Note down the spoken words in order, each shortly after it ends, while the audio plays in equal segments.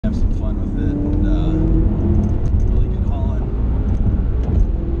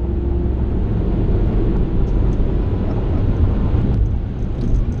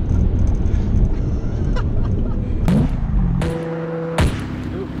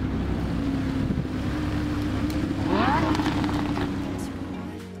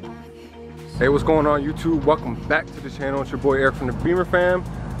Hey, what's going on YouTube? Welcome back to the channel. It's your boy Eric from the Beemer Fam.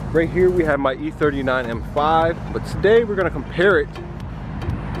 Right here we have my E39 M5, but today we're gonna compare it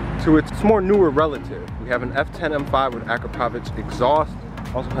to its more newer relative. We have an F10 M5 with Akrapovic exhaust,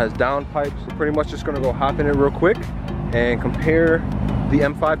 also has downpipes. So pretty much just gonna go hop in it real quick and compare the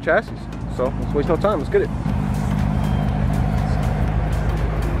M5 chassis. So let's waste no time, let's get it.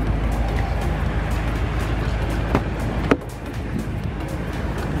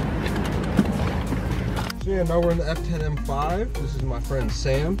 So yeah, now we're in the F10 M5. This is my friend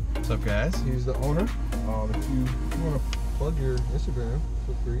Sam. What's up, guys? He's the owner. If you want to plug your Instagram,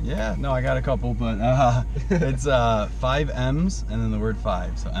 feel free. Yeah, no, I got a couple, but it's 5 M's and then the word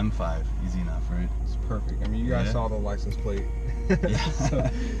 5, so M5. Easy enough, right? It's perfect. I mean, you guys saw the license plate. Yeah. So,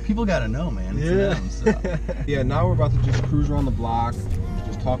 people gotta know, man. It's an M, so. Yeah, now we're about to just cruise around the block,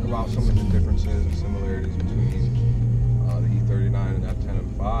 just talk about some of the differences and similarities between the E39 and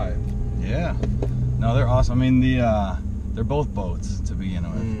F10 M5. Yeah. No, they're awesome. I mean, they're both boats to begin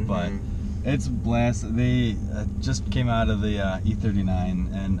with, but it's a blast. They just came out of the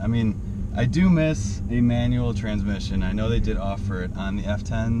E39, and I mean, I do miss a manual transmission. I know they did offer it on the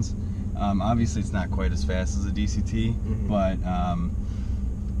F10s. Obviously, it's not quite as fast as a DCT, but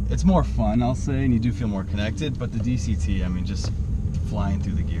it's more fun, I'll say, and you do feel more connected. But the DCT, I mean, just flying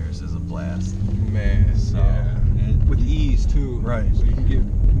through the gears is a blast. Man, so yeah. With ease too, right? So you can get,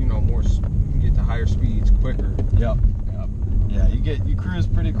 you know, more. Get to higher speeds quicker. Yep. Yeah, you cruise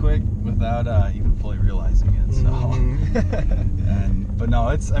pretty quick without even fully realizing it. So, but no,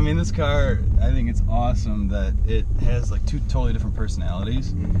 I mean, this car, I think it's awesome that it has like two totally different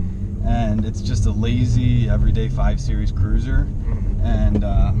personalities, and it's just a lazy everyday 5 Series cruiser, and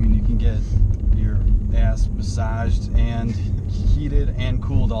I mean, you can get your ass massaged and heated and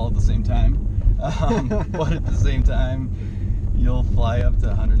cooled all at the same time, but at the same time, you'll fly up to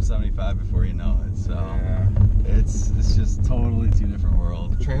 175 before you know it. So yeah. It's just totally two different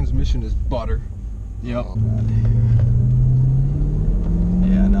worlds. The transmission is butter. Yep. Oh,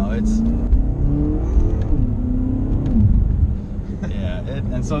 yeah, no, it's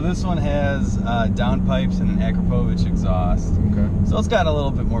and so this one has downpipes and an Akrapovic exhaust. Okay. So it's got a little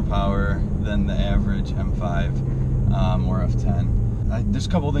bit more power than the average M5 or F10. There's a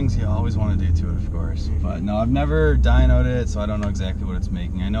couple things you always want to do to it, of course, but no, I've never dynoed it, so I don't know exactly what it's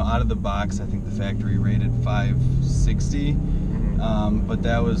making. I know out of the box, I think the factory rated 560, but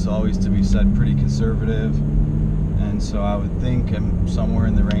that was always, to be said, pretty conservative, and so I would think I'm somewhere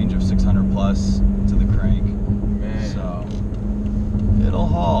in the range of 600 plus to the crank. Man. So it'll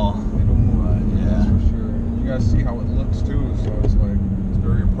haul. It'll move. Yeah, that's for sure. You guys see how it looks too, so it's like it's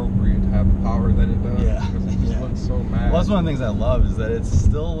very appropriate to have the power that it does. Yeah. Because it just looks so mad. Well, that's one of the things I love, is that it's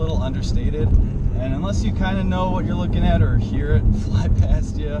still a little understated, and unless you kind of know what you're looking at or hear it fly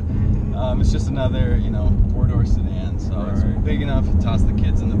past you, it's just another, you know, 4-door sedan. So it's big enough to toss the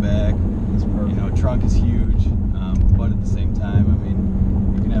kids in the back. It's perfect. You know, trunk is huge, but at the same time, I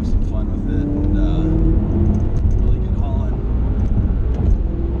mean, you can have some fun with it and really get hauling.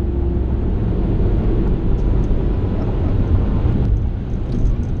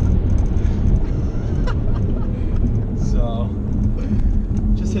 So,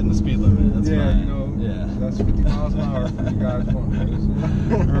 just hitting the speed limit. That's fine. You know, that's 50 miles an hour for you guys want to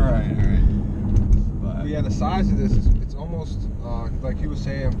Right. But yeah, the size of this it's almost like he was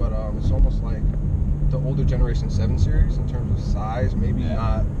saying, but it's almost like the older generation 7 Series in terms of size. Maybe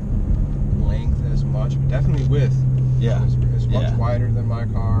not length as much, but definitely width. Yeah, it's much wider than my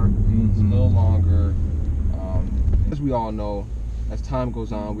car. It's a little longer. As we all know, as time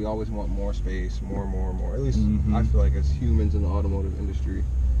goes on, we always want more space, more. At least I feel like as humans in the automotive industry,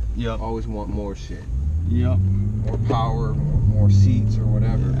 always want more shit. Yep. More power, more seats or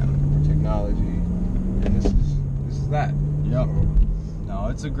whatever, more technology, and this is that. Yep. So. No,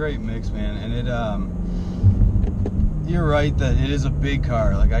 it's a great mix, man, and it you're right that it is a big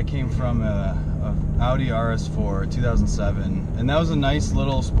car. Like, I came from a Audi RS4 2007, and that was a nice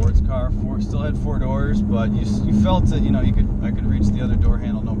little sports car. Still had 4 doors, but you felt that, you know, I could reach the other door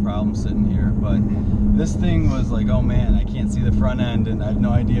handle no problem sitting here. But this thing was like, oh man, I can't see the front end and I have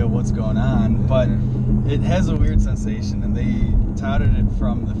no idea what's going on. But it has a weird sensation, and they touted it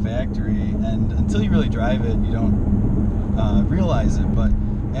from the factory, and until you really drive it, you don't realize it. But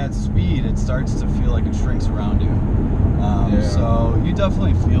at speed, it starts to feel like it shrinks around you. So you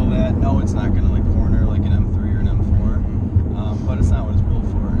definitely feel that. No, it's not going to like corner like an M3 or an M4, but it's not what it's built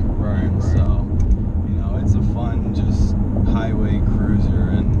for. Right. So, you know, it's a fun, just highway cruiser,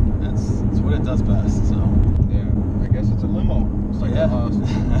 and it's what it does best. So yeah, I guess it's a limo. It's like a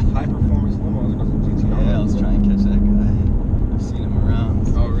high performance limo as opposed to GTR. Yeah, let's try and catch that guy. I've seen him around.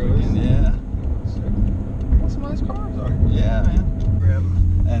 Oh really? Yeah.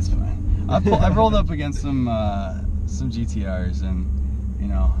 I've rolled up against some GTRs, and you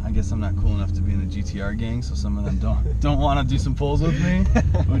know, I guess I'm not cool enough to be in the GTR gang, so some of them don't want to do some pulls with me,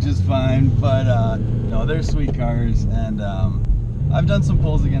 which is fine. But no, they're sweet cars, and I've done some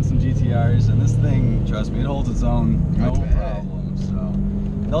pulls against some GTRs, and this thing, trust me, it holds its own, no problem. So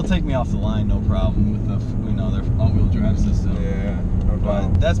they'll take me off the line, no problem, with the, you know, their all-wheel drive system. Yeah, no but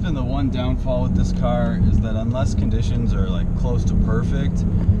doubt. that's been the one downfall with this car, is that unless conditions are like close to perfect,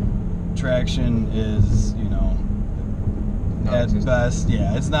 traction is, you know, at best,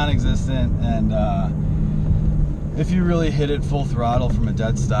 yeah, it's non-existent. And if you really hit it full throttle from a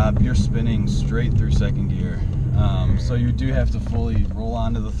dead stop, you're spinning straight through second gear. So you do have to fully roll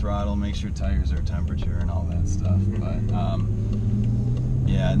onto the throttle, make sure tires are temperature and all that stuff. But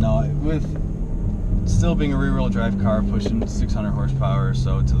yeah, no, with still being a rear-wheel drive car, pushing 600 horsepower or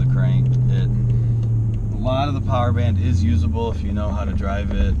so to the crank, a lot of the power band is usable if you know how to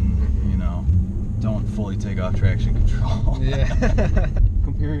drive it, and you know, don't fully take off traction control. Yeah.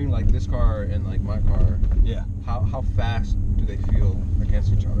 Comparing like this car and like my car, yeah, how fast do they feel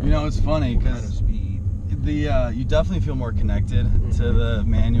against each other? You know, it's funny what kind of because speed? you definitely feel more connected to the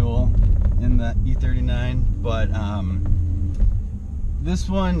manual in the E39, but this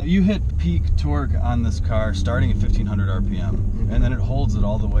one, you hit peak torque on this car starting at 1500 RPM, and then it holds it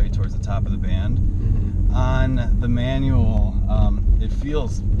all the way towards the top of the band. On the manual, it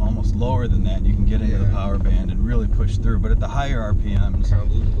feels almost lower than that. You can get into the power band and really push through, but at the higher RPMs, kind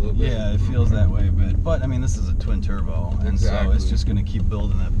of lose a little bit. Yeah, it feels that way a bit. But I mean, this is a twin turbo, and so it's just going to keep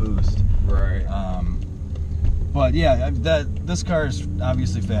building that boost. Right. But yeah, this car is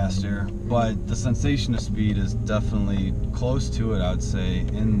obviously faster, but the sensation of speed is definitely close to it, I would say,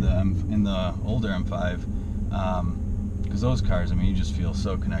 in the older M5. Because those cars, I mean, you just feel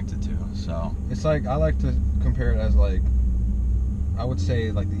so connected to. So it's like, I like to compare it as like, I would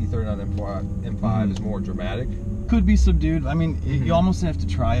say like the E39 M5 is more dramatic. Could be subdued. I mean, you almost have to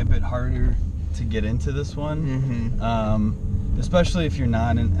try a bit harder to get into this one. Especially if you're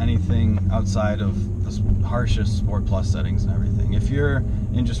not in anything outside of the harshest Sport Plus settings and everything. If you're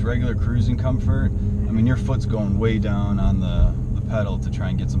in just regular cruising comfort, I mean, your foot's going way down on the pedal to try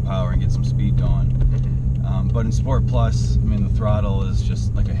and get some power and get some speed going. But in Sport Plus, I mean, the throttle is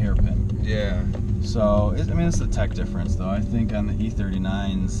just like a hairpin. Yeah. So, I mean, it's a tech difference, though. I think on the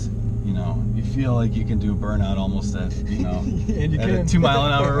E39s, you know, you feel like you can do a burnout almost at, you know, and you at can. a 2 mile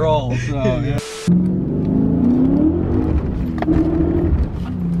an hour roll. So, yeah.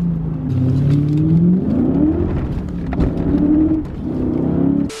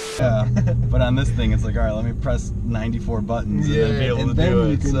 Yeah, but on this thing, it's like, all right, let me press 94 buttons and then be able to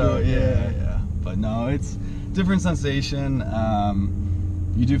do it. So yeah. But no, it's different sensation.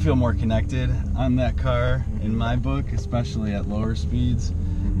 You do feel more connected on that car in my book, especially at lower speeds.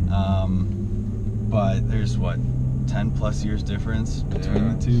 But there's what, 10 plus years difference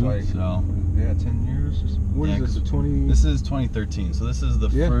between the two. Like, so yeah, 10 years. What is this? 20? This is 2013. So this is the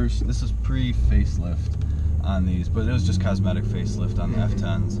first. This is pre-facelift on these, but it was just cosmetic facelift on the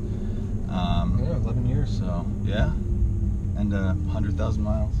F10s. Yeah, 11 years. So yeah, and 100,000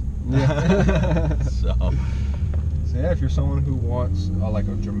 miles. Yeah. So yeah, if you're someone who wants like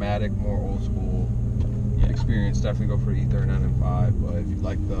a dramatic, more old school experience, definitely go for the E39 M5. But if you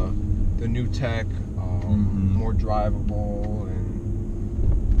like the new tech, more drivable,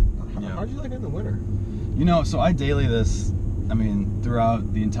 and how'd you like it in the winter? You know, so I daily this. I mean,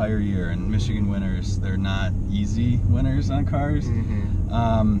 throughout the entire year, and Michigan winters, they're not easy winters on cars.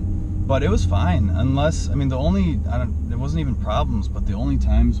 But it was fine, unless, I mean, there wasn't even problems, but the only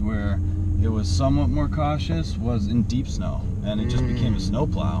times where it was somewhat more cautious was in deep snow, and it just became a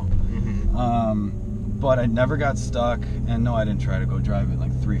snowplow. But I never got stuck, and no, I didn't try to go drive it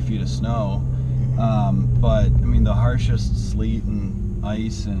like 3 feet of snow. But I mean, the harshest sleet and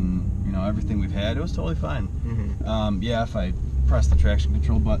ice and, you know, everything we've had, it was totally fine. Yeah, if I pressed the traction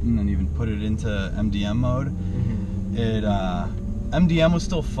control button and even put it into MDM mode, MDM was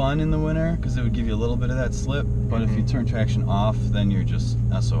still fun in the winter because it would give you a little bit of that slip, but if you turn traction off, then you're just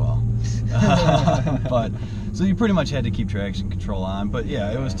SOL. But so you pretty much had to keep traction control on, but yeah,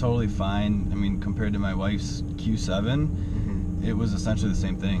 it was totally fine. I mean, compared to my wife's Q7, it was essentially the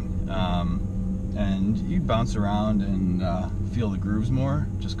same thing. And you bounce around and feel the grooves more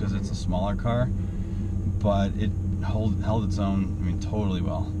just because it's a smaller car, but it held its own, I mean, totally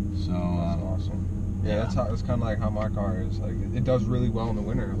well. So that's awesome. Yeah, that's kind of like how my car is. Like, it does really well in the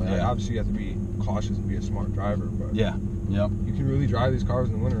winter. Like, obviously you have to be cautious and be a smart driver, but you can really drive these cars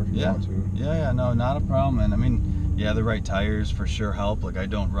in the winter if you want to. Yeah, no, not a problem. And I mean, yeah, the right tires for sure help. Like, I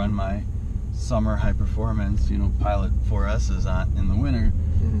don't run my summer high performance, you know, Pilot 4S's on in the winter.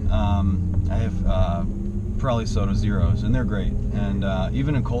 I have Pirelli Soto Zeros, and they're great. And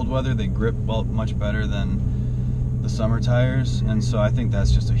even in cold weather, they grip much better than the summer tires. And so I think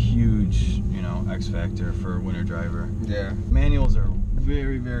that's just a huge, you know, X factor for a winter driver. Yeah. Manuals are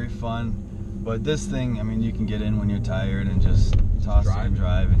very, very fun, but this thing, I mean, you can get in when you're tired and just toss it and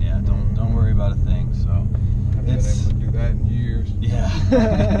drive, and yeah, don't worry about a thing. So I've been able to do that in years. Yeah.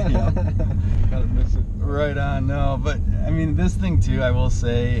 Yeah. Gotta miss it. Right on. No, but I mean, this thing too, I will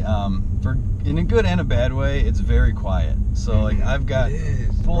say, for in a good and a bad way, it's very quiet. So like, I've got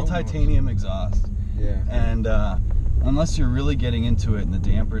full titanium exhaust. Yeah. And unless you're really getting into it and the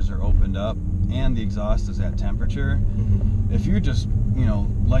dampers are opened up and the exhaust is at temperature, if you're just, you know,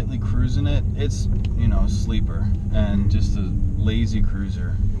 lightly cruising it, it's, you know, sleeper and just a lazy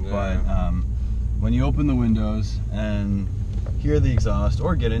cruiser. Yeah. But when you open the windows and hear the exhaust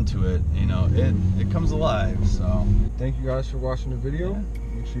or get into it, you know, it comes alive. So thank you guys for watching the video.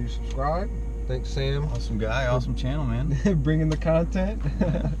 Make sure you subscribe. Thanks, Sam. Awesome guy, awesome channel, man. Bringing the content.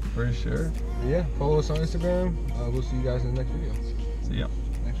 For sure. Yeah, follow us on Instagram. We'll see you guys in the next video. See ya.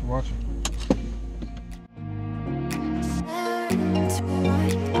 Thanks for watching.